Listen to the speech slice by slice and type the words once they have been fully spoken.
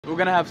We're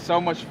gonna have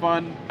so much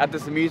fun at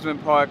this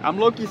amusement park. I'm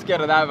low-key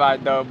scared of that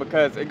ride though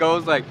because it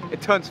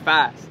turns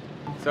fast.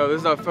 So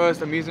this is our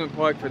first amusement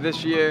park for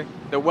this year.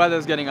 The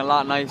weather's getting a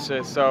lot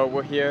nicer, so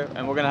we're here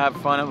and we're gonna have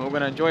fun and we're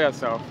gonna enjoy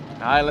ourselves. All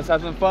right, let's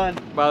have some fun.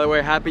 By the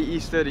way, happy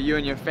Easter to you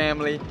and your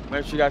family.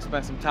 Make sure you guys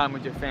spend some time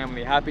with your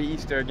family. Happy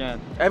Easter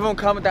again. Everyone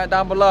comment that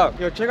down below.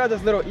 Yo, check out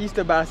this little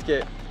Easter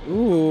basket.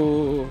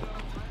 Ooh.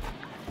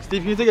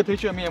 Steve, can you take a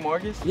picture of me and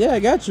Marcus? Yeah, I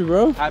got you,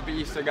 bro. Happy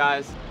Easter,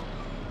 guys.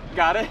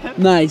 Got it?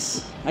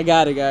 Nice. I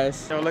got it,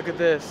 guys. Yo, look at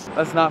this.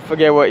 Let's not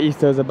forget what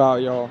Easter is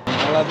about, y'all.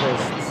 I love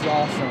this. This is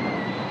awesome.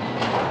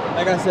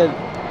 Like I said,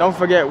 don't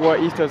forget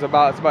what Easter is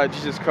about. It's about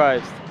Jesus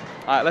Christ.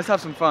 All right, let's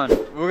have some fun.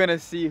 We're gonna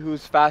see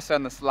who's faster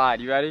on the slide.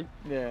 You ready?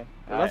 Yeah.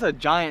 That's a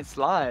giant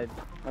slide.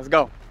 Let's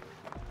go.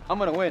 I'm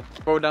gonna win.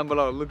 Vote down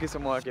below. Lucas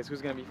and Marcus.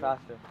 Who's gonna be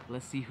faster?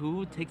 Let's see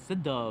who takes the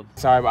dub.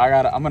 Sorry, but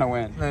I'm gonna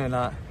win. No, you're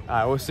not. All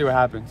right, we'll see what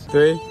happens.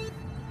 3,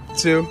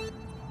 2,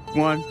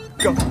 1,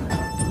 go.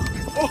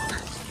 Oh.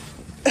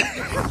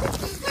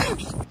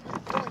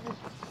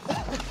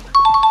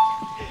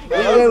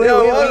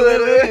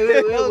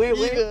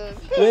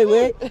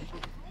 Wait.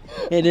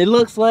 And it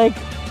looks like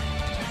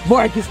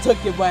Marcus took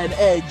it by an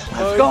edge.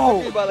 Let's go.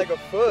 Took it by like a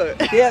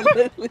foot. Yeah,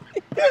 literally.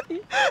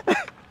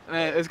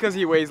 Man, it's because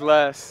he weighs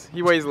less.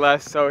 He weighs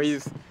less, so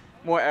he's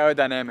more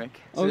aerodynamic.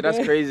 See, okay. That's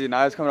crazy.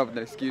 Now he's coming up with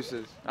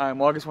excuses. All right,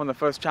 Marcus won the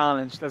first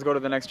challenge. Let's go to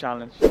the next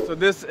challenge. So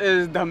this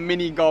is the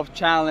mini golf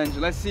challenge.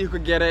 Let's see who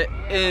could get it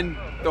in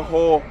the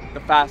hole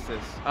the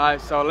fastest. All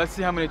right, so let's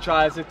see how many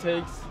tries it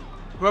takes.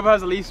 Whoever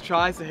has the least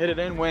tries to hit it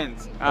in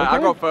wins. Okay.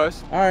 I'll go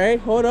first. All right,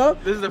 hold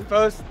up. This is the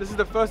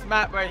first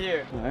map right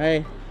here. All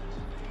right.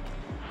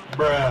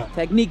 Bruh.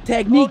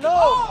 Technique.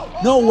 Oh,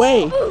 no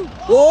way.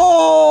 Whoa.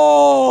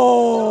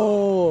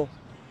 All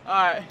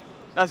right,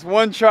 that's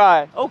one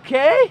try.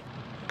 Okay.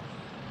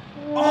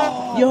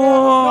 Oh, yo.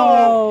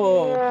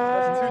 No.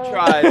 That's 2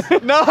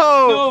 tries. No.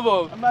 2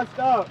 of them. I messed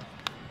up.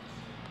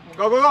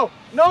 Go.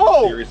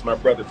 No. Serious, my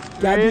brother.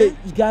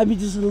 You gotta be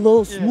just a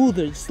little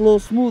smoother. Just a little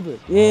smoother.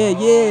 Yeah.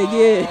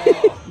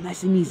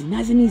 Nice and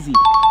easy.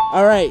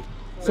 All right.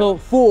 So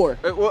 4.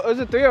 Was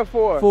it 3 or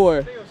 4? 4.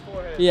 I think it was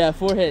 4 hits. Yeah,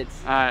 4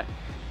 hits. All right.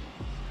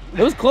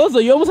 It was close though.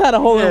 You almost had a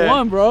hole in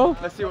one, bro.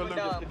 Let's see what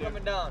Lucas can do.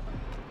 Coming down.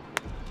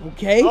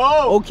 Okay.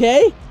 Oh.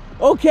 Okay.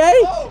 Oh.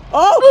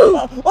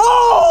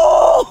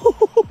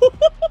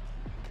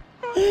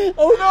 Okay.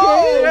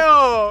 No,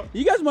 yo.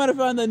 You guys might have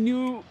found a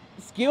new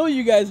skill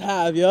you guys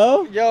have,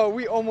 yo. Yo,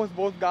 we almost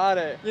both got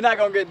it. You're not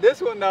gonna get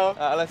this one though.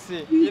 Let's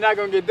see. You're not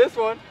gonna get this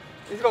one.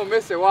 He's gonna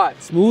miss it. Watch.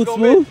 Smooth.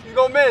 He's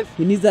gonna miss.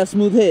 He needs that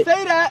smooth hit.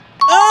 Say that.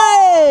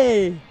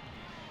 Hey!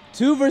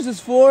 2 versus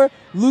 4.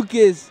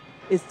 Lucas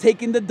is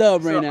taking the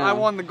dub right now. I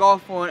won the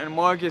golf one and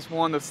Marcus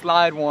won the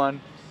slide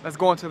one. Let's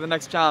go on to the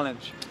next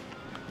challenge.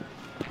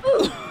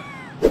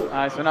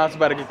 Alright, so now it's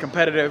about to get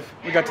competitive.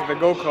 We got to the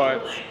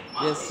go-karts.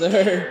 Yes,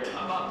 sir.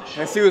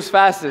 Let's see who's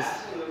fastest.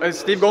 Is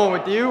Steve going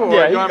with you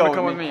or you want him to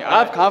come with me?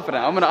 I'm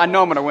confident. I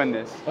know I'm gonna win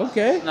this.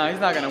 Okay. No, he's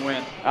not gonna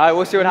win. Alright,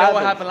 we'll see what happens.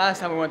 What happened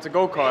last time we went to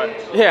go-kart?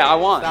 Yeah, I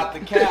won. Stop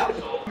the cap.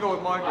 Go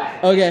with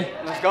Marcus. Okay.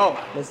 Let's go.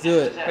 Let's do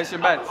it. Place your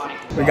bets.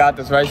 We got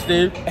this, right,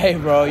 Steve? Hey,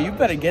 bro, you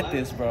better get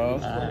this, bro.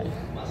 Alright.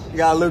 You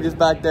got Lucas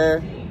back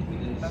there.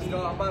 Let's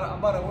go. I'm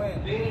about to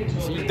win.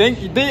 So you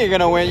think you're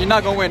gonna win? You're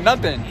not gonna win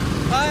nothing.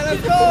 Alright,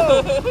 let's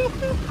go.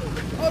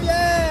 Oh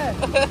yeah.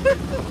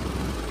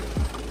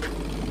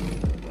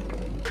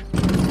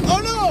 Oh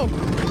no.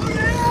 Oh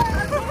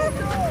yeah.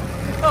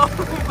 Oh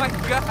my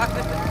god.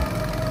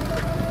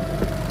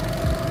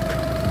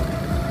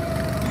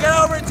 You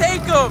gotta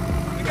overtake him.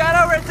 You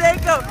gotta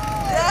overtake him.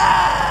 Yeah.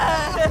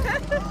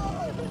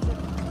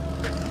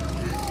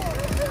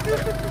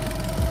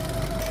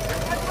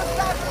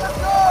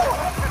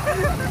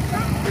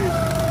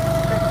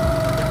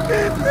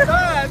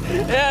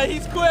 Yeah,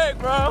 he's quick,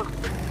 bro.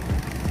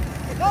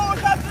 No,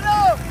 it's not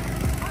enough.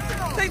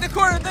 Take the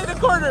corner.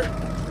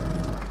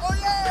 Oh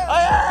yeah. Oh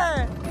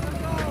yeah.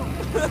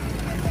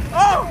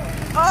 Oh.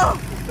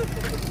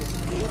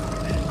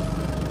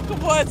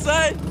 Come on,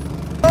 son.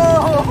 Oh,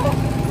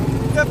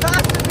 you're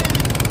passing me.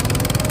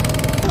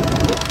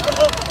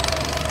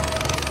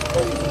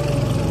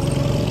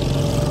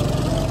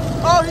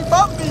 Oh, he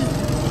bumped me.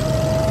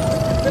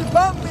 He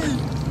bumped me.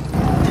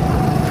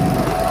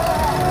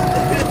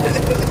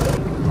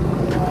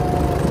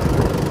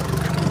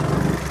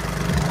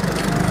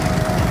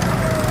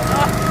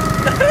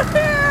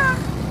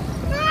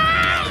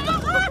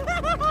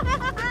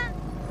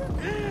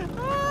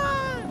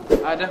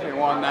 I definitely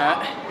won that.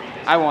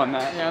 I won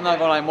that. Yeah, I'm not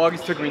gonna lie,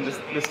 Marcus took me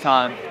this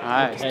time.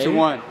 Alright, okay. It's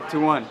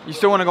 2-1. You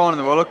still wanna go on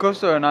the roller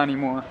coaster or not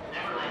anymore?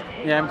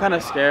 Yeah, I'm kinda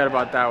scared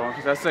about that one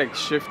because that's like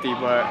shifty,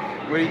 but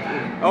what do you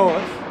oh,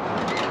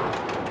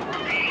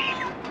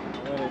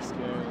 that is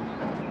scary.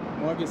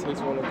 Marcus hates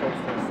roller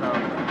coasters, so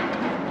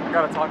I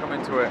gotta talk him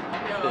into it.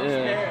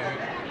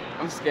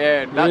 I'm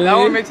scared. Really? That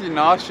one makes you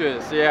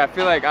nauseous. Yeah, I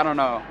feel like, I don't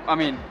know. I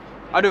mean,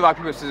 I'll do rock,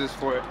 paper, scissors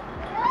for it.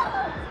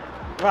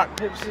 Rock,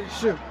 paper, scissors,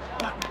 shoot.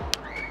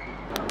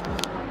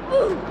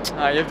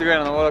 Alright, you have to go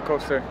on the roller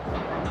coaster.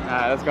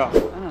 Alright, let's go. I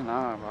don't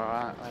know,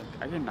 bro.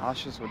 I get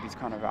nauseous with these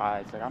kind of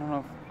rides. Like, I don't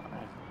know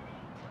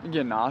if you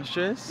get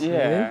nauseous.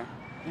 Yeah.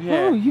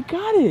 Yeah. Bro, you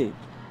got it.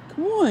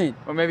 Come on.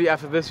 Well, maybe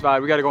after this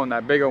ride, we gotta go on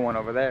that bigger one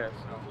over there.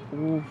 So.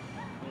 Ooh.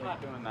 We're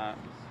not doing that.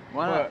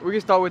 Why not? We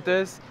can start with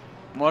this.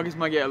 Marcus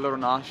might get a little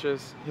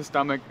nauseous. His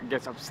stomach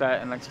gets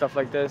upset and like stuff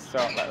like this. So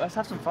let's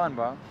have some fun,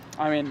 bro.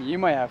 I mean, you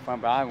might have fun,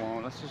 but I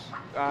won't. Let's just,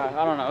 I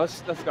don't know.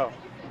 Let's go.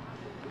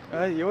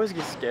 You always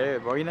get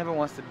scared, bro. He never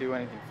wants to do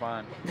anything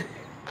fun.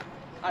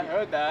 I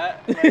heard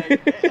that.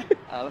 Like,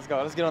 let's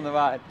go. Let's get on the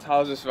ride.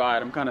 How's this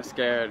ride? I'm kind of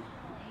scared.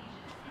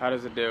 How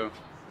does it do?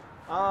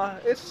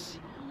 It's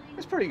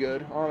pretty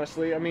good,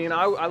 honestly. I mean,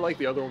 I like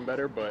the other one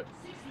better, but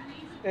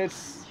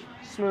it's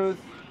smooth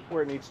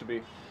where it needs to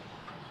be.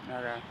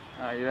 Okay.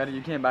 You ready?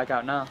 You can't back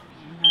out now.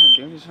 I'm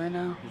doing this right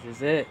now. This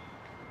is it.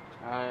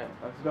 Alright,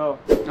 let's go.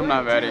 I'm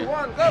not ready. 3, 2,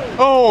 1, go.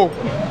 Oh!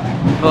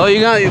 Oh, you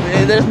got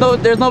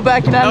there's no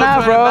backing out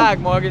now, bro. No turning back,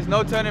 Marcus.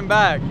 No turning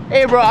back.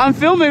 Hey, bro, I'm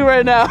filming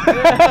right now.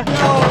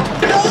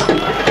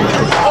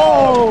 Oh!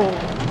 Oh!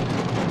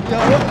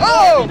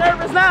 Can't be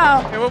nervous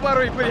now. Hey, what about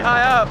we pretty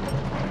high up?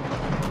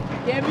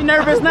 Can't be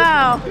nervous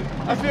now.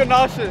 I feel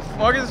nauseous.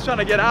 Marcus is trying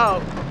to get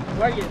out.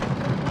 Marcus.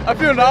 I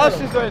feel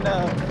nauseous right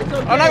now. It's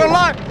okay. I'm not gonna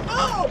lie.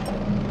 Oh!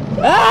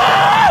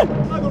 Ah! I'm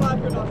not gonna lie, I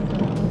feel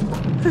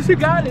nauseous. You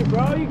got it,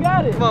 bro. You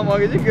got it. Come on,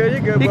 Marcus. You're good.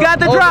 You're good. You Bro. got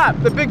the drop.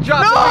 The big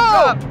drop.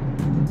 No! The big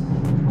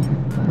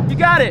drop. You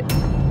got it.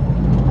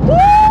 Woo!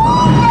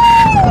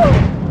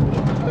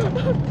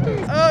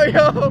 Oh,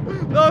 yo.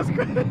 That was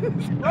crazy.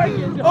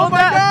 Marcus, Oh my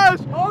gosh.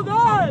 Hold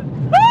on.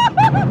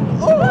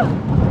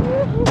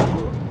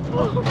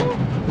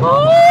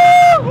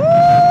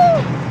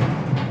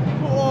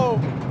 Whoa!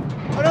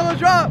 Another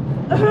drop!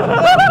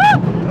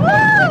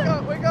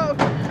 Wake up!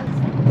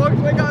 Marcus,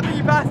 wake up! I think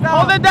you passed out!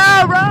 Hold it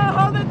down, bro!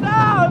 Hold it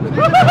down!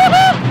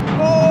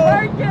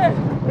 Marcus!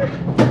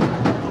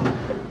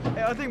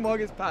 Hey, I think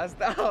Marcus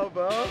passed out,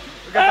 bro.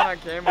 We got that on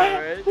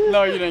camera, right?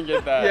 No, you didn't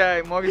get that.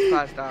 Yeah, Marcus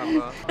passed out,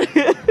 bro.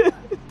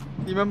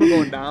 You remember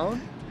going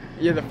down?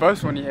 Yeah, the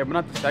first one he hit, but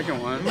not the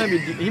second one.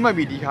 He might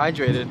be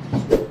dehydrated.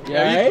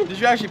 Yeah, right? Did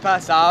you actually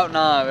pass out?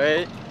 Nah,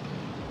 right?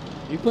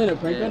 You playing a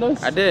prank on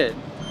us? I did.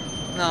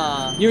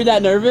 Nah. You were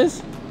that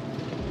nervous?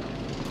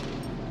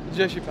 Did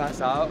you actually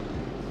pass out?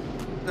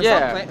 No,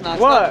 Yeah.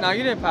 What? No,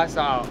 you didn't pass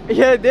out.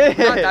 Yeah, it did.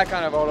 Not that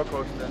kind of roller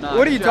coaster. Nah,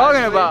 What are you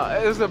talking actually-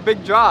 about? It was a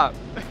big drop.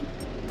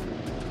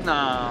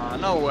 Nah,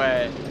 no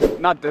way.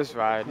 Not this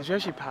ride. Did you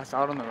actually pass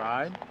out on the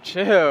ride?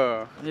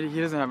 Chill.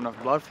 He doesn't have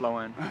enough blood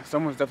flowing.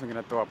 Someone's definitely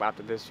gonna throw up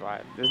after this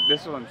ride.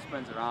 This one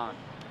spins around.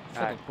 It's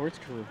like a sports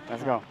crew.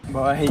 Let's go.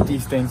 Bro, I hate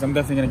these things. I'm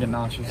definitely gonna get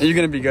nauseous. Are you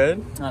gonna be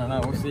good? I don't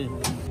know. We'll see.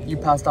 You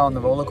passed out on the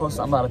roller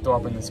coaster. I'm about to throw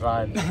up in this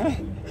ride.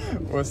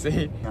 We'll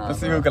see. Let's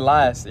see who can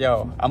last.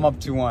 Yo, I'm up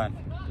 2-1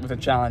 with the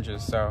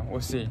challenges, so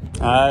we'll see.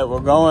 All right, we're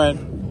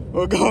going.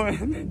 We're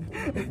going.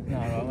 No,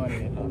 I'm gonna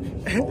get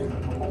nauseous.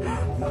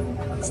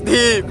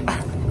 Steve.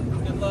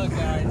 Good luck,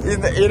 guys. He's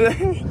the eater.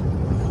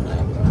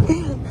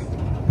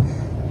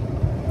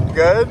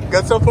 Good?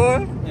 Good so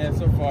far? Yeah,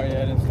 so far,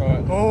 yeah, that's far.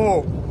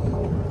 Oh!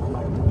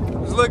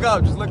 Just look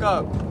up, just look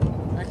up.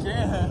 I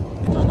can't.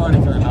 I'm already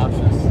feeling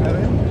nauseous.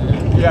 Really?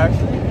 Yeah. You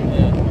actually?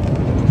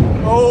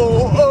 Yeah.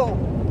 Oh, oh!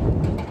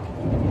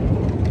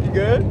 You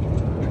good?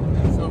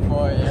 So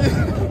far, yeah.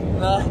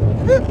 Nah.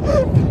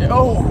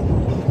 Oh!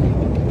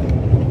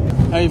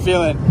 How you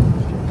feeling?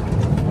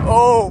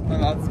 Oh! My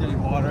mouth's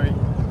getting watery.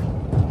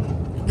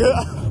 Good.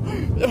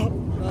 No.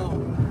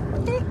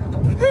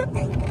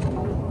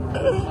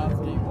 Mouth's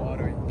getting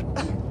watery.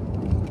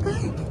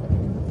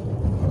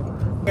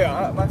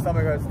 Yeah, my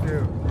stomach hurts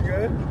too. You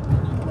good?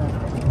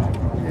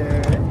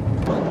 Yeah.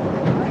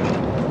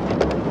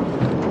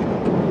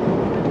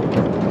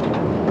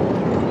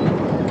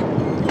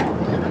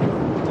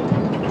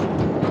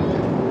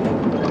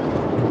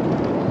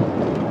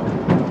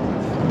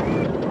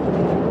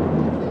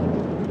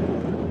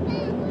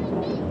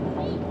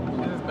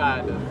 This is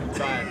bad. This is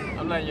bad.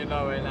 I'm letting you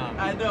know right now.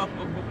 I know.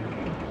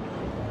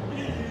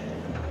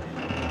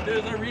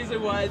 There's a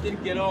reason why I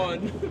didn't get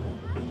on.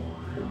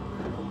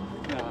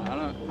 No, I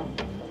don't.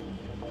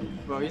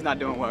 Bro, he's not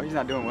doing well. He's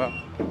not doing well.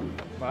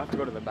 Bro, I have to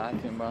go to the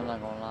bathroom, bro. I'm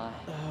not gonna lie.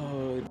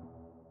 Oh.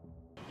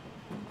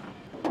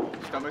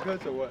 Stomach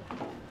hurts or what?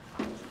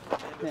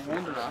 Yeah,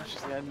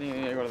 I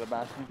need to go to the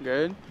bathroom.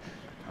 Good?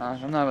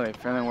 I'm not really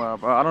feeling well,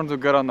 bro. I don't do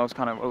good on those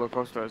kind of roller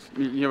coasters.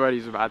 You ready to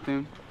use the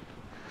bathroom?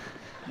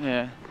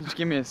 Yeah. Just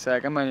give me a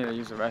sec. I might need to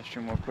use the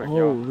restroom real quick, Oh,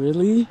 yo.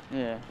 really?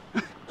 Yeah.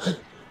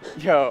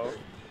 Yo.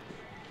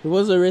 It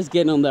was a risk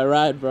getting on that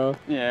ride, bro.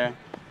 Yeah.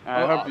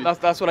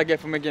 That's what I get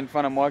for making in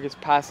fun of Marcus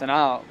passing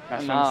out.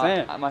 That's what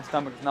I'm saying. My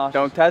stomach's nauseous.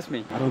 Don't test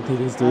me. I don't think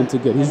he's doing too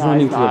good. He's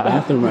running to the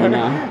bathroom right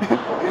now.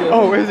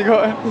 Oh, where's he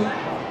going?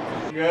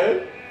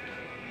 Good?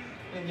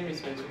 Give me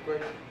space real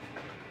quick.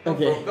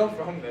 Okay. Don't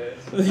film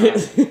this.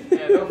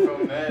 Yeah, don't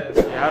film this.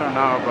 Yeah, I don't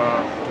know,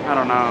 bro. I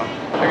don't know.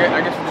 I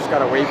guess we just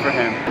gotta wait for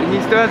him.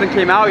 He still hasn't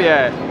came out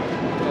yet.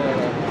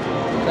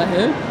 Is that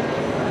him?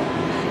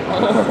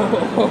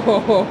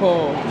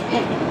 Oh,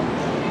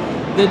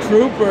 the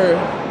trooper.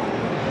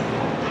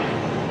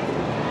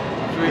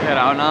 Should we head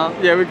out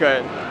now? Yeah, we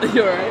could.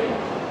 You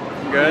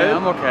alright? Good? Yeah,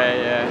 I'm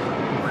okay,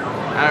 yeah.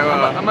 Alright,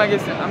 well,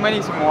 I might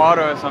need some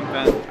water or something.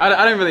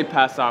 I didn't really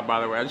pass out,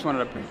 by the way. I just wanted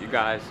to prank you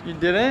guys. You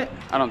didn't?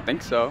 I don't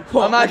think so.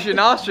 I'm actually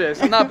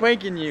nauseous. I'm not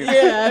pranking you.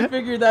 Yeah, I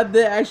figured that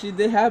actually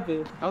did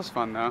happen. That was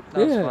fun, though.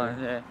 That was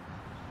fun, yeah.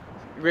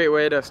 Great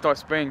way to start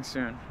spring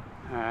soon.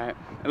 Alright.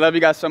 I love you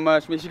guys so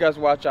much. Make sure you guys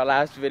watch our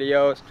last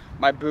videos.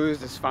 My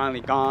booze is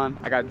finally gone.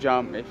 I got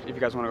jumped. If you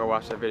guys want to go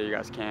watch that video, you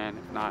guys can.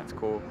 If not, it's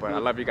cool. But I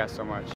love you guys so much.